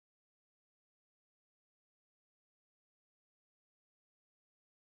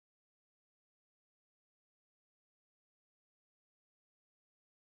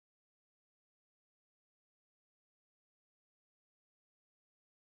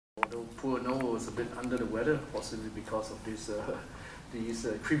although poor Noah was a bit under the weather, possibly because of this, these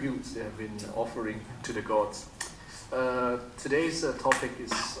tributes they have been offering to the gods. Today's topic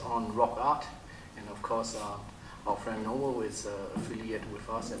is on rock art, and of course our friend Noah is affiliated with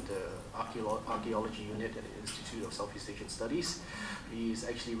us at the Archaeology unit at the Institute of Southeast Asian Studies. He is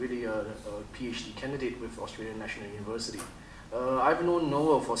actually really a PhD candidate with Australian National University. I've known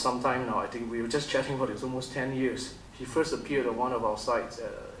Noah for some time now. I think we were just chatting about it. It's almost 10 years. He first appeared at one of our sites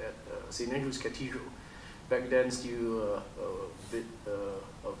at St. Andrew's Cathedral. Back then, still a bit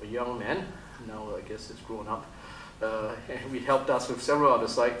of a young man. Now, I guess it's grown up. And he helped us with several other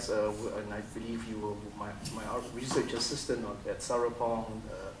sites, and I believe you were my research assistant at Sarapong,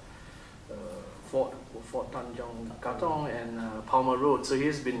 Fort Tanjong Katong, and Palmer Road. So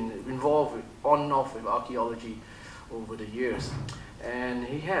he's been involved on and off with archaeology over the years. And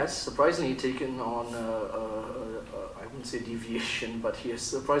he has surprisingly taken on, I wouldn't say deviation, but he has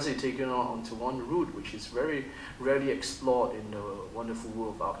surprisingly taken on to one route which is very rarely explored in the wonderful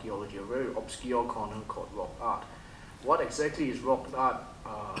world of archaeology, a very obscure corner called rock art. What exactly is rock art?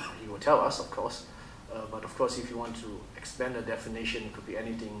 He will tell us, of course. But of course, if you want to expand the definition, it could be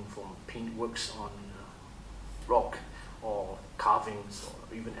anything from paintworks on rock, or carvings,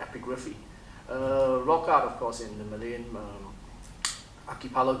 or even epigraphy. Rock art, of course, in the Malayan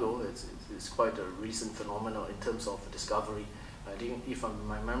archipelago, it's quite a recent phenomenon in terms of discovery. I think, if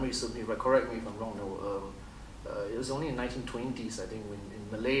my memory serves me right, correct me if I'm wrong, no, it was only in the 1920s, I think, when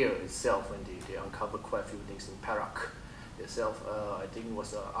in Malaya itself, when they uncovered quite a few things in Perak itself. I think it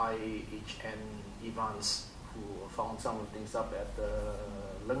was I.H.N. Evans who found some of the things up at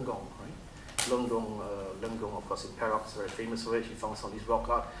Lenggong, right? Lenggong, of course, in Perak is very famous for it. He found some of these rock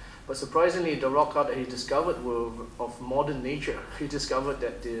art. But surprisingly, the rock art that he discovered were of modern nature. He discovered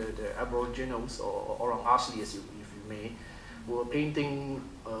that the Aboriginals, or Orang Asli, if you may, were painting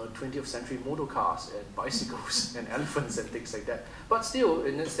 20th century motor cars and bicycles and elephants and things like that. But still,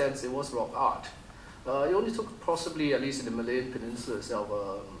 in a sense, it was rock art. It only took possibly, at least in the Malayan Peninsula itself,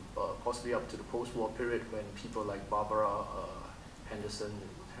 possibly up to the post-war period when people like Barbara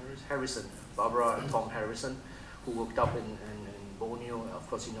Harrison, Barbara and Tom Harrison, who worked up in Borneo. Of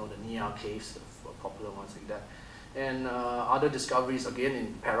course, you know the Nia caves, popular ones like that. And other discoveries, again,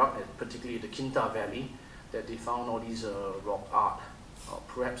 in Perak, particularly the Kinta Valley, that they found all these rock art,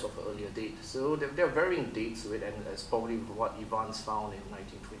 perhaps of an earlier date. So there are varying dates to it, and that's probably what Evans found in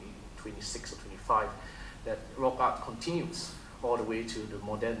 1926 or 25, that rock art continues all the way to the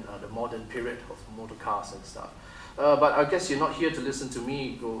modern period of motor cars and stuff. But I guess you're not here to listen to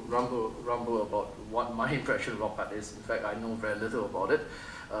me go rumble about what my impression of rock art is. In fact, I know very little about it.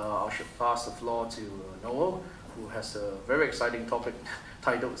 I should pass the floor to Noah, who has a very exciting topic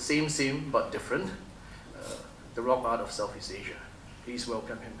titled Same but Different, the rock art of Southeast Asia. Please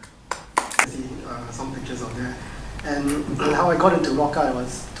welcome him. I see some pictures out there. And how I got into rock art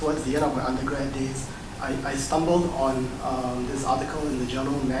was towards the end of my undergrad days. I stumbled on this article in the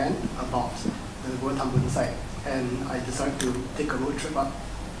journal Man about the Gurtambun site, and I decided to take a road trip up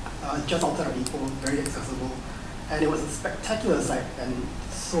just outside of Ipoh, very accessible. And it was a spectacular site, and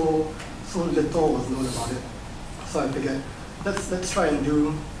so little was known about it. So I figured, let's try and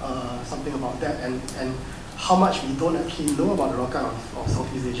do something about that, and how much we don't actually know about the rock art of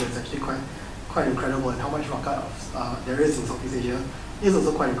Southeast Asia is actually quite incredible, and how much rock art there is in Southeast Asia is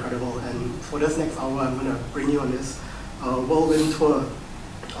also quite incredible. And for this next hour, I'm going to bring you on this whirlwind tour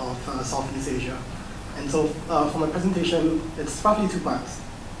of Southeast Asia. And so for my presentation, it's roughly two parts.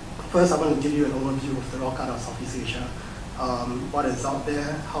 First, I want to give you an overview of the rock art of Southeast Asia, what is out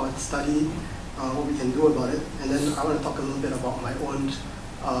there, how it's studied, what we can do about it, and then I want to talk a little bit about my own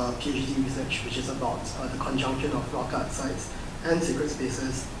PhD research, which is about the conjunction of rock art sites and sacred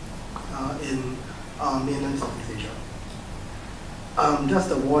spaces in mainland Southeast Asia.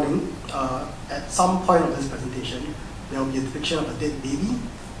 Just a warning, at some point of this presentation, there will be a depiction of a dead baby,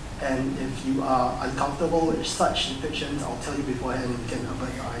 and if you are uncomfortable with such depictions, I'll tell you beforehand and you can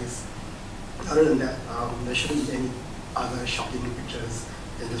avert your eyes. Other than that, there shouldn't be any other shocking pictures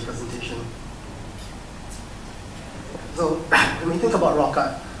in this presentation. So when we think about rock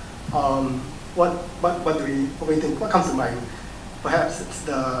art, what do we think? What comes to mind? Perhaps it's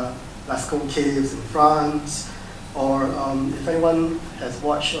the Lascaux caves in France, or if anyone has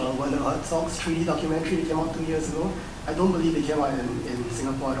watched Werner Herzog's 3D documentary that came out 2 years ago. I don't believe it came out in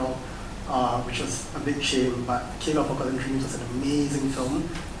Singapore at all, which was a big shame, but Cave of Forgotten Dreams was an amazing film.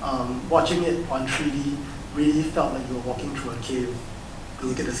 Watching it on 3D really felt like you were walking through a cave.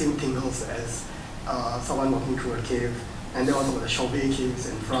 You get the same tingles as someone walking through a cave. And there also the Chauvet caves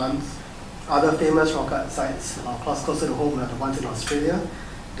in France. Other famous rock art sites closer to home are the ones in Australia.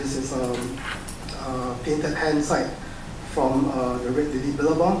 This is a painted hand site from the Red Lily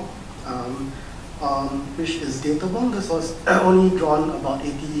Billabong, which is datable. This was only drawn about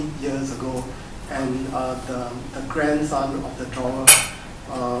 80 years ago, and the grandson of the drawer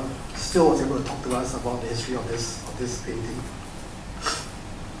still was able to talk to us about the history of this painting.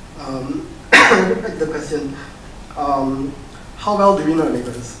 Back to the question, how well do we know our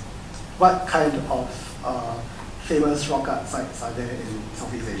neighbors? What kind of famous rock art sites are there in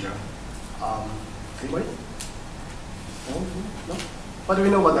Southeast Asia? Anybody? No? What do we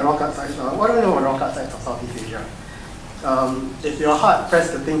know about the rock art sites? What do we know about rock art sites of Southeast Asia? If you're hard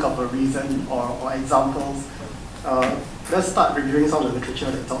pressed to think of a reason or examples, let's start reviewing some of the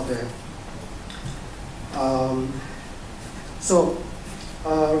literature that's out there.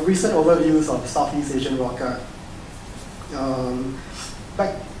 Recent overviews of Southeast Asian rock art.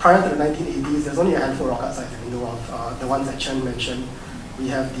 Back prior to the 1980s, there's only a handful of rock art sites that we know of. The ones that Chen mentioned. We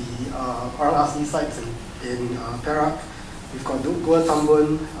have the Orang Asli sites in Perak. We've got Gua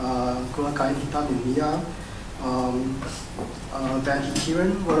Tambun, Gua Kain Hitam in Nia, Van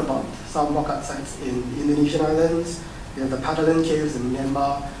Hikiran. What about some rock art sites in Indonesian islands? We have the Patalan caves in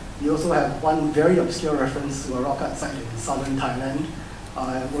Myanmar. We also have one very obscure reference to a rock art site in southern Thailand,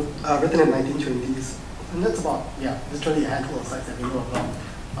 written in the 1920s. And that's about, literally a handful of sites that we know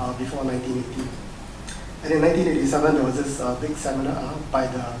about before 1980. And in 1987, there was this big seminar by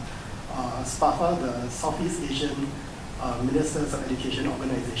the SPAFA, the Southeast Asian Ministers of Education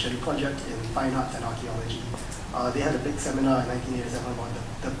Organization Project in Fine Arts and Archaeology. They had a big seminar in 1987 about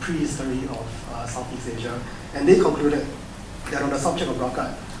the prehistory of Southeast Asia, and they concluded that on the subject of rock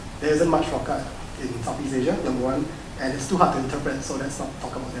art, there isn't much rock art in Southeast Asia, number one, and it's too hard to interpret, so let's not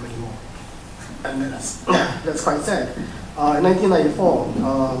talk about them anymore. And that's quite sad. In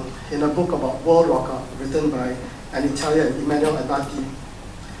 1994, in a book about world rock art written by an Italian, Emanuele Adati,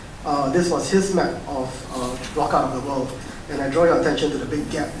 this was his map of rock art of the world, and I draw your attention to the big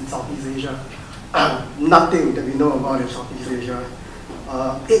gap in Southeast Asia. Nothing that we know about in Southeast Asia.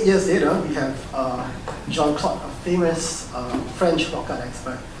 8 years later, we have Jean-Claude, a famous French rock art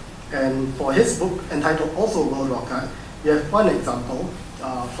expert, and for his book entitled also World Rock Art, we have one example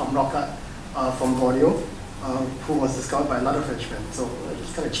from rock art from Borneo, who was discovered by another Frenchman, so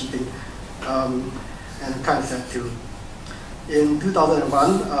it's kind of cheating, and kind of sad too. In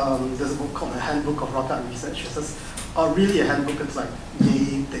 2001, there's a book called A Handbook of Rock Art Research. It's just really a handbook, it's like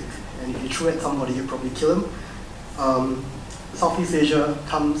yay thick, and if you threw at somebody, you'd probably kill him. Southeast Asia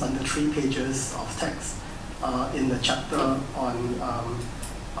comes under 3 pages of text in the chapter on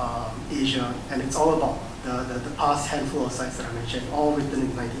Asia, and it's all about the past handful of sites that I mentioned, all written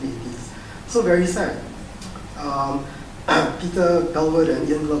in the 1980s. So very sad. Peter Bellwood and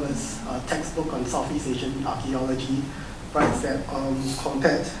Ian Glover's textbook on Southeast Asian archaeology writes that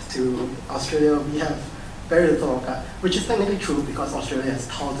compared to Australia, we have very little rock art, which is technically true because Australia has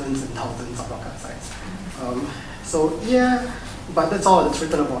thousands and thousands of rock art sites. So yeah, but that's all that's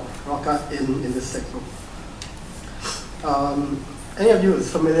written about rock art in this textbook. Any of you who is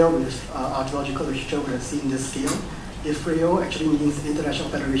familiar with archaeological literature would have seen this scale. IFRAO actually means International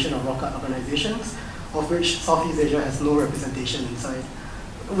Federation of Rock Art Organizations, of which Southeast Asia has no representation inside,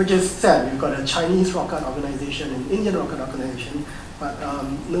 which is sad. We've got a Chinese rock art organization, an Indian rock art organization, but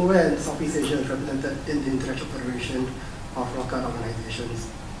nowhere in Southeast Asia is represented in the International Federation of Rock Art Organizations.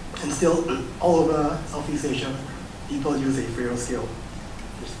 And still, all over Southeast Asia, people use a IFRAO scale.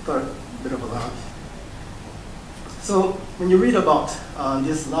 Just thought a bit of a laugh. So when you read about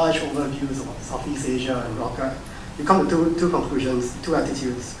these large overviews about Southeast Asia and rock art, you come to two conclusions, 2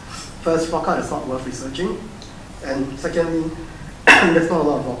 attitudes. First, rock art is not worth researching, and secondly, there's not a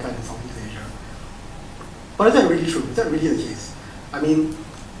lot of rock art in Southeast Asia. But is that really true? Is that really the case? I mean,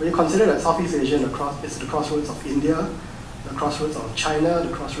 when you consider that Southeast Asia is the crossroads of India, the crossroads of China,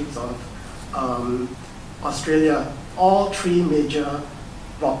 the crossroads of Australia, all 3 major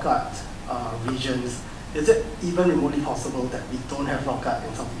rock art regions, is it even remotely possible that we don't have rock art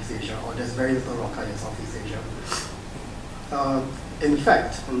in Southeast Asia, or there's very little rock art in Southeast Asia? In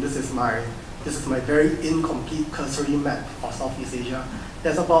fact, and this is my very incomplete cursory map of Southeast Asia,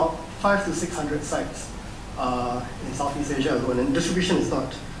 there's about 500 to 600 sites in Southeast Asia alone, and distribution is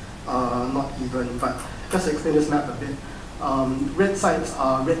not even. But just to explain this map a bit, red sites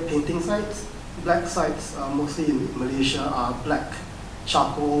are red painting sites. Black sites, mostly in Malaysia, are black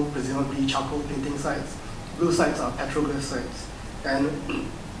charcoal, presumably charcoal painting sites. Blue sites are petroglyph sites. And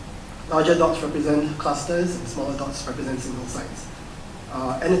larger dots represent clusters, and smaller dots represent single sites.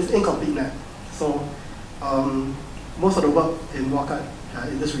 And it's incomplete map. So most of the work in rock art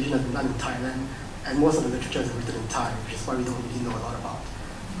in this region has been done in Thailand, and most of the literature is written in Thai, which is why we don't really know a lot about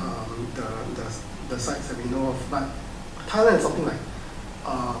the sites that we know of. But Thailand has something like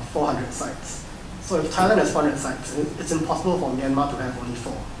 400 sites. So if Thailand has 400 sites, it's impossible for Myanmar to have only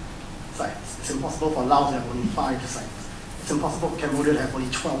 4 sites. It's impossible for Laos to have only 5 sites. It's impossible for Cambodia to have only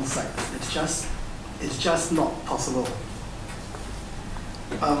 12 sites. It's just not possible.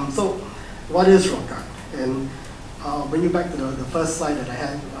 So what is rock art? And bring you back to the first slide that I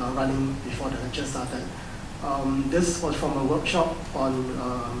had running before the lecture started. This was from a workshop on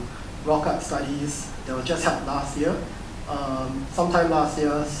rock art studies that was just held last year. Sometime last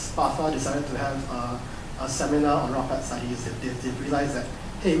year, SPAFA decided to have a seminar on rock art studies. They realized that,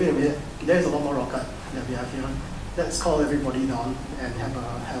 hey, wait a minute, there's a lot more rock art that we have here. Let's call everybody down and have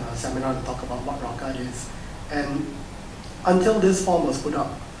a seminar to talk about what rock art is. And until this form was put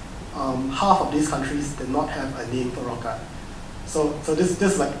up, half of these countries did not have a name for rock art. So this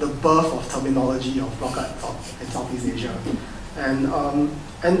is like the birth of terminology of rock art in Southeast Asia. And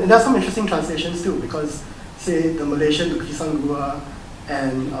there's some interesting translations too, because say the Malaysian Lukisan Gua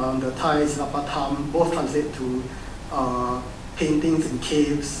and the Thai Silapatham both translate to paintings in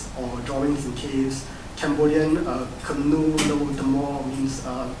caves or drawings in caves. Cambodian Kanu No Demo means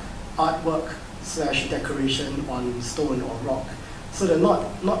artwork / decoration on stone or rock. So they're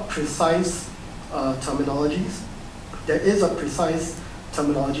not precise terminologies. There is a precise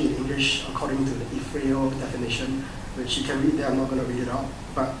terminology in English according to the Ifreo definition, which you can read there. I'm not going to read it out,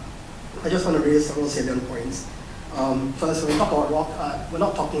 but I just want to raise several salient points. First, when we talk about rock art, we're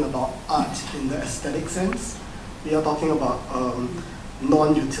not talking about art in the aesthetic sense. We are talking about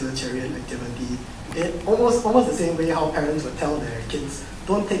non-utilitarian activity. Almost the same way how parents would tell their kids,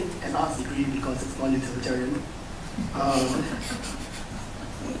 don't take an arts degree because it's non-utilitarian.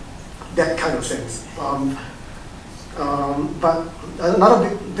 That kind of sense. But another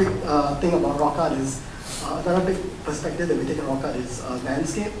big thing about rock art is, another big perspective that we take in rock art is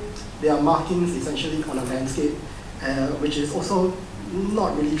landscape. There are markings essentially on a landscape, which is also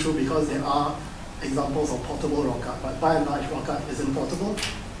not really true because there are examples of portable rock art, but by and large rock art isn't portable.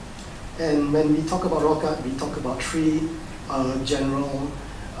 And when we talk about rock art, we talk about 3 general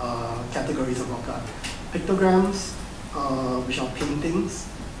categories of rock art. Pictograms, which are paintings,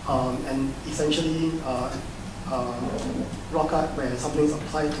 and essentially rock art where something is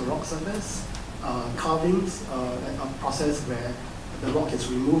applied to rock surface, carvings, a process where the rock is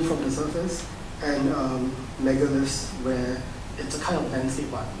removed from the surface, and megaliths where it's a kind of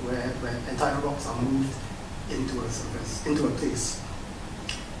landscape art where entire rocks are moved into a surface, into a place.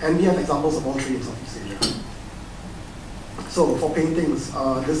 And we have examples of all 3 in Southeast Asia. So for paintings,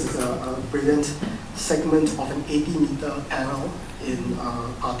 this is a brilliant segment of an 80-meter panel in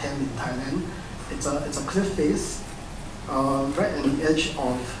Artem in Thailand. It's a cliff face right at the edge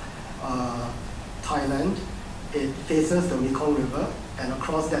of Thailand. It faces the Mekong River, and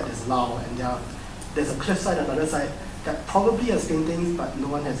across that is Laos. And there's a cliffside on the other side that probably has paintings, but no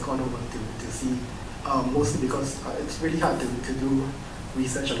one has gone over to see, mostly because it's really hard to do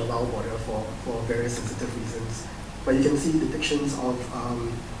research on the Laos border for various sensitive reasons. But you can see depictions of,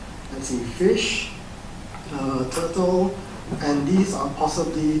 let's see, fish, turtle, and these are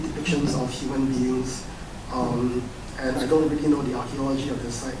possibly depictions of human beings. And I don't really know the archaeology of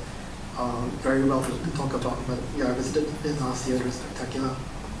this site very well to talk about, but yeah, I visited it last year. It was spectacular.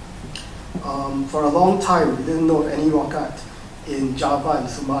 For a long time, we didn't know of any rock art in Java and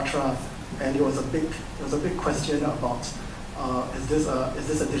Sumatra, and it was a big question about is this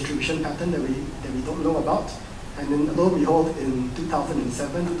a distribution pattern that we don't know about? And then, lo and behold, in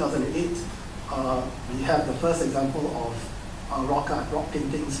 2007, 2008, we have the first example of rock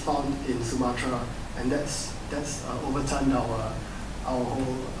paintings found in Sumatra, and that's overturned our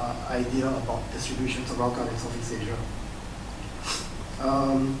whole idea about distributions of rock art in Southeast Asia.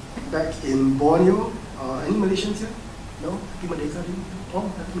 Back in Borneo, any Malaysians here? No? Happy Merdeka? Oh,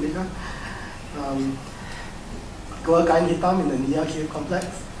 Happy Merdeka. Gua Kain Hitam in the Nia Cave Complex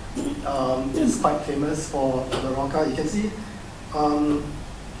is quite famous for the rock art. You can see,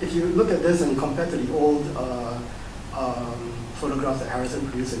 if you look at this and compare to the old photographs that Harrison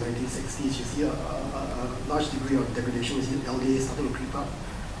produced in the 1960s, you see a large degree of degradation. You see algae starting to creep up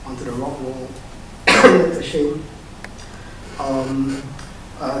onto the rock wall. It's a shame.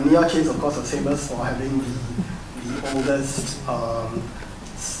 Nia Caves, of course, was famous for having the oldest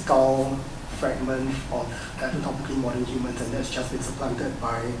skull fragment of anatomically modern humans, and that's just been supplanted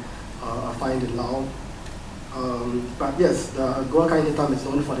by a find in Laos. But yes, the Gua Kain Hitam is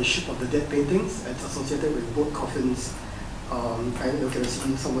known for the Ship of the Dead paintings. It's associated with boat coffins, and you can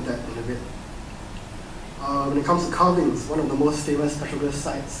see some of that in a bit. When it comes to carvings, one of the most famous specialist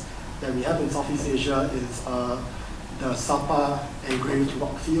sites that we have in Southeast Asia is the Sapa engraved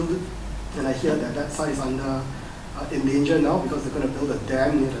rock field And I hear that that site is under in danger now because they're going to build a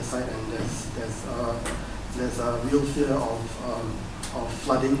dam near the site, and there's a real fear of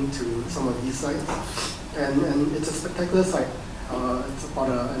flooding to some of these sites. And it's a spectacular site. It's about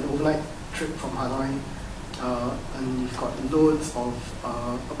an overnight trip from Hanoi, and you've got loads of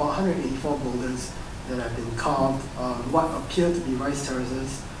about 184 boulders that have been carved, what appear to be rice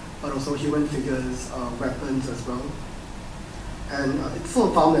terraces, but also human figures, weapons as well. And it's full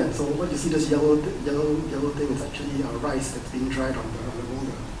of farmland, so what you see, this yellow thing is actually rice that's being dried on the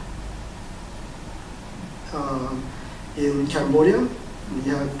boulder. In Cambodia, we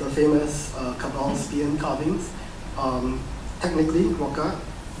have the famous Cabal Spian carvings. Technically, rock art,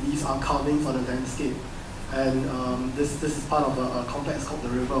 these are carvings on a landscape. And this is part of a complex called the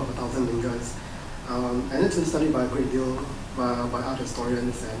River of 1,000 Lingers. And it's been studied by a great deal by art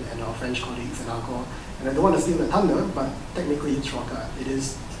historians and our French colleagues in Archaeology. And I don't want to steal the thunder, but technically it's rock art. It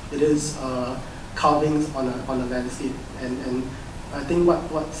is carvings on a landscape. And I think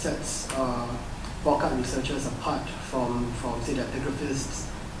what sets rock art researchers apart from say, the epigraphists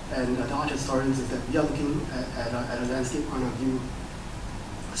and the art historians is that we are looking at a landscape point of view.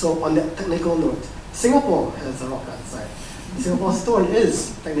 So on that technical note, Singapore has a rock art site. Singapore stone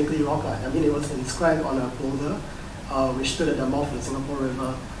is technically rock art. I mean, it was inscribed on a boulder which stood at the mouth of the Singapore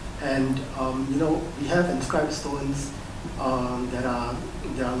River. And we have inscribed stones that are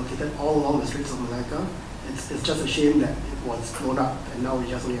located all along the Straits of Malacca. It's just a shame that it was blown up, and now we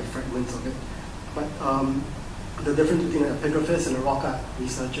just only have fragments of it. But the difference between an epigraphist and a rock art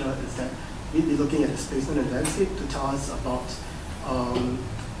researcher is that we'd be looking at displacement and landscape to tell us about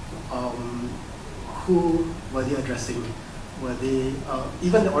who were they addressing. Were they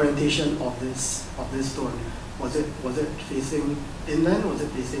even the orientation of this stone? Was it facing inland? Was it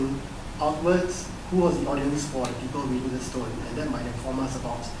facing outwards? Who was the audience for the people reading the stone? And that might inform us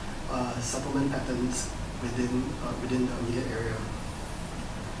about settlement patterns within the immediate area.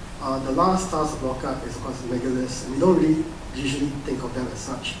 The last class of rock art is, of course, megaliths. And we don't really usually think of them as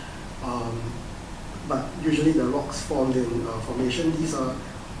such. But usually the rocks formed in formation. These are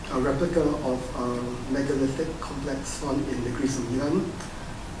a replica of a megalithic complex found in the Greece of Milan.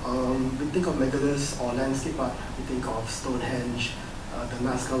 We think of megaliths or landscape art. We think of Stonehenge, the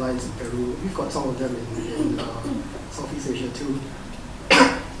Nazca lines in Peru. We've got some of them in Southeast Asia too.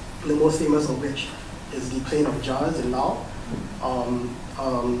 The most famous of which is the Plain of Jars in Laos.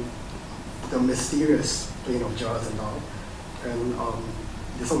 The mysterious Plain of Jars in Laos. And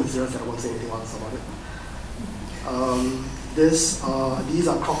they're so mysterious that I won't say anything else about it. These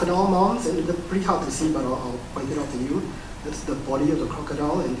are crocodile mounds, and they're pretty hard to see, but I'll point it out to you. That's the body of the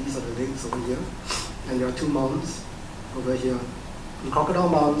crocodile, and these are the legs over here. And there are two mounds over here. The crocodile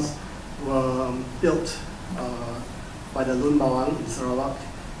mounds were built by the Lun Bawang in Sarawak,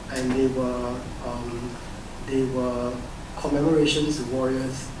 and they were commemorations to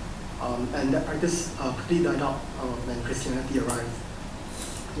warriors. And that practice quickly died out when Christianity arrived.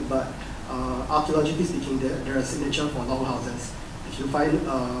 But archaeologically speaking, they're a signature for longhouses. If you find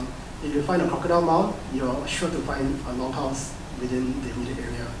a crocodile mound, you're sure to find a longhouse within the immediate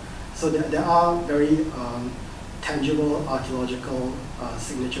area. So there are very tangible archaeological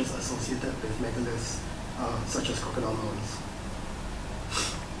signatures associated with megaliths, such as crocodile mounds.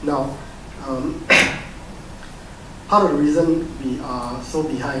 Now, part of the reason we are so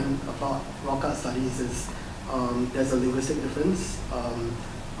behind about rock art studies is there's a linguistic difference.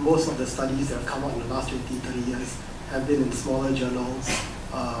 Most of the studies that have come out in the last 20, 30 years have been in smaller journals,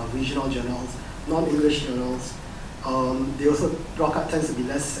 regional journals, non-English journals. Rock art tends to be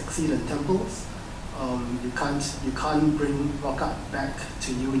less sexy than temples. You can't bring rock art back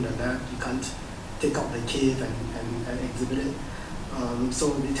to you in the lab. You can't take out the cave and exhibit it. So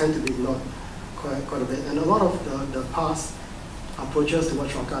they tend to be ignored quite a bit. And a lot of the past approaches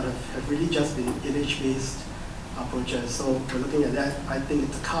towards rock art have really just been image-based approaches. So we're looking at that. I think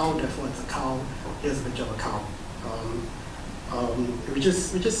it's a cow, therefore it's a cow. Here's a picture of a cow. Which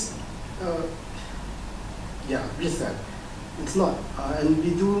is that. It's not. And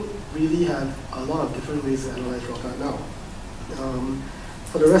we do really have a lot of different ways to analyze rock art now.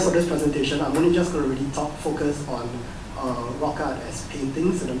 For the rest of this presentation, I'm only just going to really focus on rock art as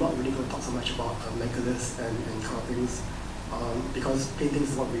paintings, and I'm not really going to talk so much about megaliths and carvings, because paintings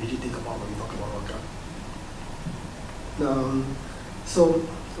is what we usually think about when we talk about rock art. So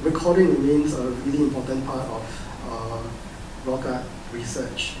recording remains a really important part of rock art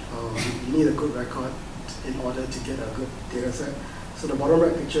research. You need a good record in order to get a good data set. So the bottom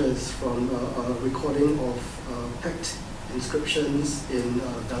right picture is from a recording of pecked inscriptions in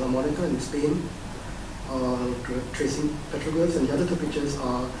Monica in Spain, tracing petroglyphs, and the other two pictures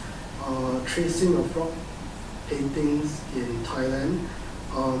are tracing of rock paintings in Thailand.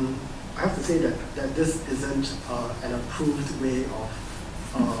 I have to say that this isn't an approved way of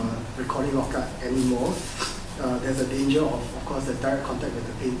recording rock art anymore. There's a danger of course, there's direct contact with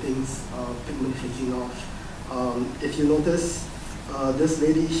the paintings, pigment flaking off. If you notice, this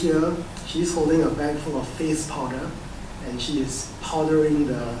lady here, she's holding a bag full of face powder, and she is powdering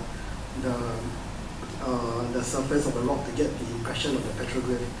the surface of the rock to get the impression of the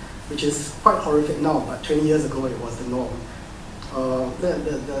petroglyph, which is quite horrific now, but 20 years ago it was the norm.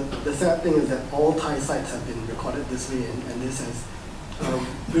 The sad thing is that all Thai sites have been recorded this way, and this has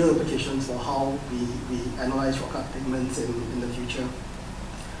real implications for how we analyze rock art pigments in the future.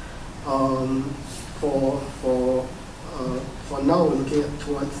 For now, we're looking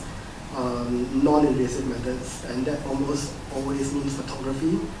towards non-invasive methods, and that almost always means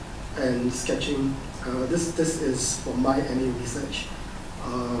photography and sketching. This is for my MA research.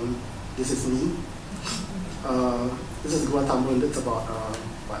 This is me. This is Gua Tambun. It's about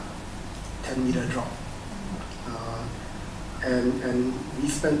 10-meter drop. And we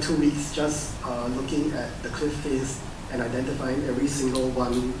spent 2 weeks just looking at the cliff face and identifying every single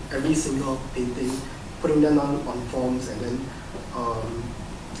painting, putting them on forms, and then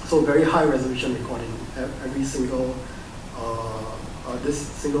so very high resolution recording. Every single this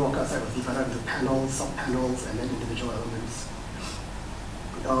single rock art site was divided into panels, sub-panels, and then individual elements.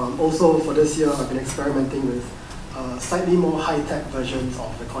 Also for this year, I've been experimenting with slightly more high-tech versions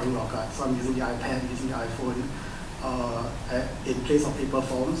of recording rock art. So I'm using the iPad, using the iPhone in place of paper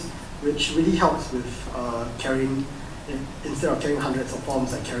forms, which really helps with carrying. Instead of carrying hundreds of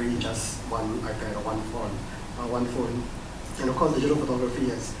forms, I carry just one iPad or one phone. And of course, digital photography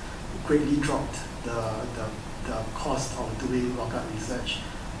has greatly dropped the cost of doing rock art research.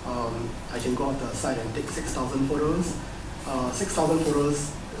 I can go out the site and take 6,000 photos. 6,000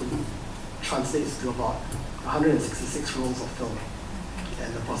 photos translates to about 166 rolls of film.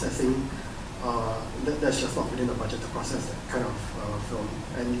 And the processing, that's just not within the budget to process that kind of film.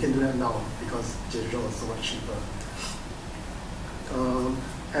 And you can do that now because digital is so much cheaper.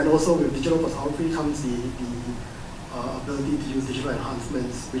 And also with digital photography comes the ability to use digital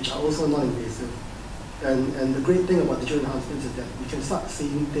enhancements, which are also non-invasive. And the great thing about digital enhancements is that you can start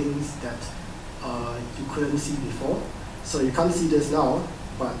seeing things that you couldn't see before. So you can't see this now,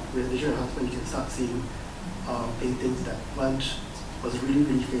 but with digital enhancement you can start seeing paintings that was really,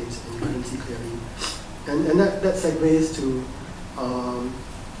 really faint and you couldn't see clearly. And that segues to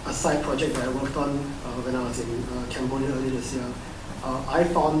a side project that I worked on when I was in Cambodia earlier this year. I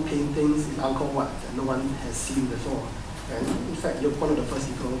found paintings in Angkor Wat that no one has seen before. And in fact, you're one of the first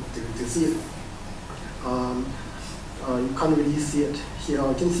people to see it. You can't really see it here.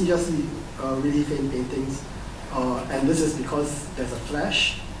 You can just see really faint paintings. And this is because there's a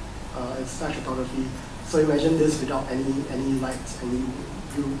flash. It's flash photography. So imagine this without any light, and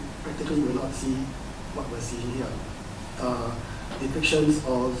you practically will not see what we're seeing here. Depictions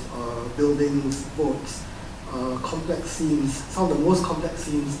of buildings, boats, complex scenes. Some of the most complex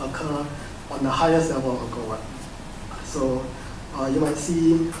scenes occur on the highest level of Angkor Wat. So you might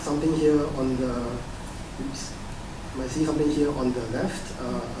see something here on the, left,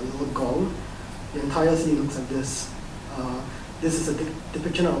 a little gong. The entire scene looks like this. This is a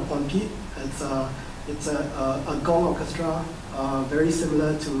depiction of a Ponpit. It's a gong orchestra, very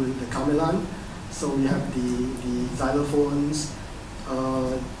similar to the gamelan. So we have the xylophones.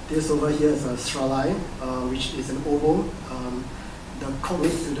 This over here is a sralai, which is an oboe. The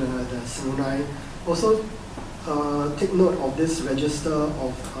cognate to the serunai. Also, take note of this register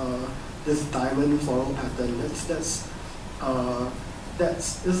of this diamond floral pattern.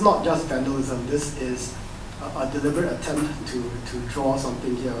 This is not just vandalism. This is a deliberate attempt to draw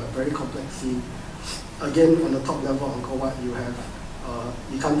something here, a very complex scene. Again, on the top level of Angkor Wat, you have,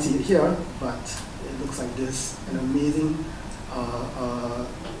 you can't see it here, but it looks like this, an amazing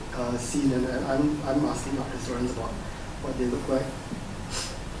scene, and I'm asking art historians about what they look like.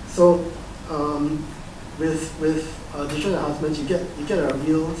 So, with digital enhancements, you get a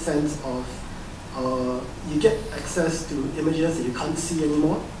real sense of, you get access to images that you can't see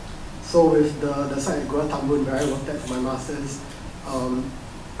anymore. So with the site at Gua Tambun, where I worked at for my master's,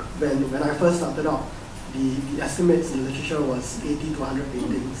 when I first started out, the estimates in the literature was 80 to 100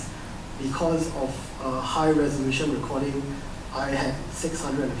 paintings. Because of high resolution recording, I had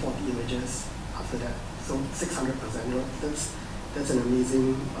 640 images after that. So 600%. That's an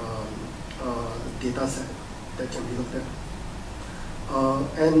amazing data set that can be looked at.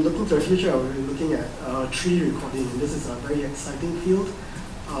 And looking to the future, we're looking at tree recording. And this is a very exciting field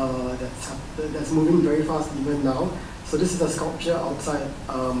that's moving very fast even now. So this is a sculpture outside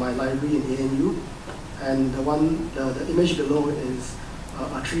my library in ANU, and the image below is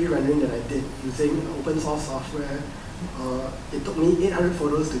a tree rendering that I did using open source software. It took me 800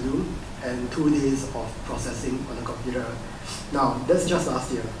 photos to do and 2 days of processing on the computer. Now, that's just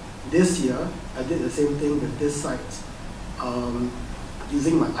last year. This year, I did the same thing with this site,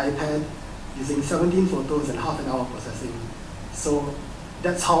 using my iPad, using 17 photos and half an hour processing. So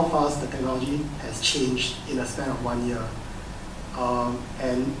that's how fast the technology has changed in a span of 1 year.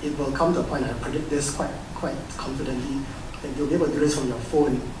 And it will come to a point, I predict this quite confidently, that you'll be able to do this from your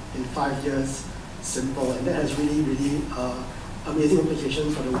phone in 5 years, simple, and that has really, really amazing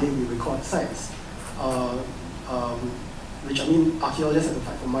implications for the way we record sites. Which, I mean, archaeologists have to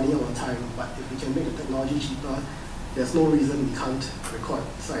fight for money all the time, but if we can make the technology cheaper, there's no reason we can't record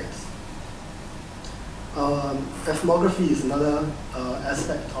sites. Ethnography is another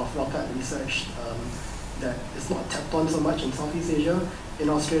aspect of rock art research that is not tapped on so much in Southeast Asia. In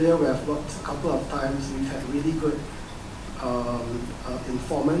Australia, where I've worked a couple of times, we've had really good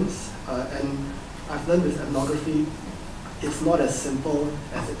informants, and I've learned with ethnography, it's not as simple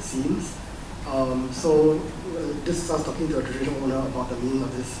as it seems. This is us talking to a traditional owner about the meaning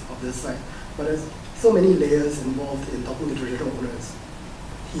of this site, but there's so many layers involved in talking to traditional owners.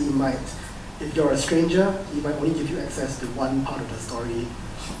 He might, if you're a stranger, he might only give you access to one part of the story.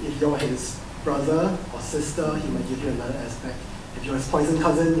 If you're his brother or sister, he might give you another aspect. If you're his poison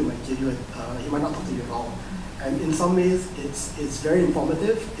cousin, he might give you he might not talk to you at all. And in some ways, it's very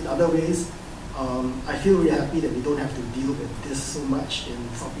informative. In other ways, I feel really happy that we don't have to deal with this so much in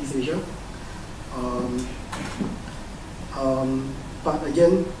Southeast Asia. But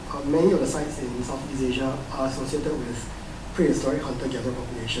again, many of the sites in Southeast Asia are associated with prehistoric hunter-gatherer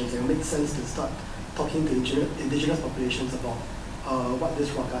populations, and it makes sense to start talking to indigenous populations about what this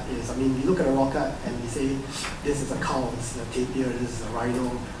rock art is. I mean, we look at a rock art and we say, this is a cow, this is a tapir, this is a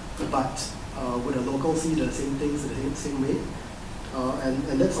rhino, but would a local see the same things in the same way?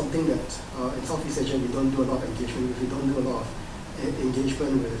 And that's something that in Southeast Asia we don't do a lot of engagement with. We don't do a lot of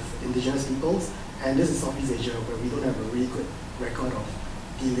engagement with indigenous peoples, and this is Southeast Asia where we don't have a really good record of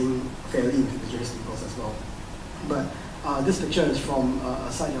dealing fairly with indigenous peoples as well. But this picture is from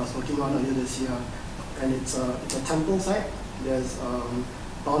a site I was working on earlier this year, and it's a temple site. There's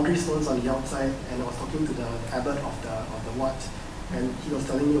boundary stones on the outside, and I was talking to the abbot of the wat, and he was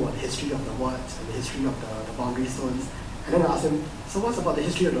telling me about the history of the wat and the history of the boundary stones. And then I asked him, so what's about the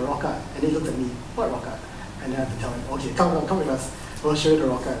history of the rock art? And he looked at me, what rock art? And then I had to tell him, okay, come with us, we'll show you the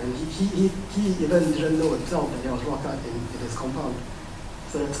rock art. And he even didn't know himself that there was rock art in his compound.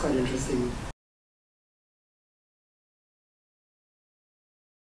 So that's quite interesting.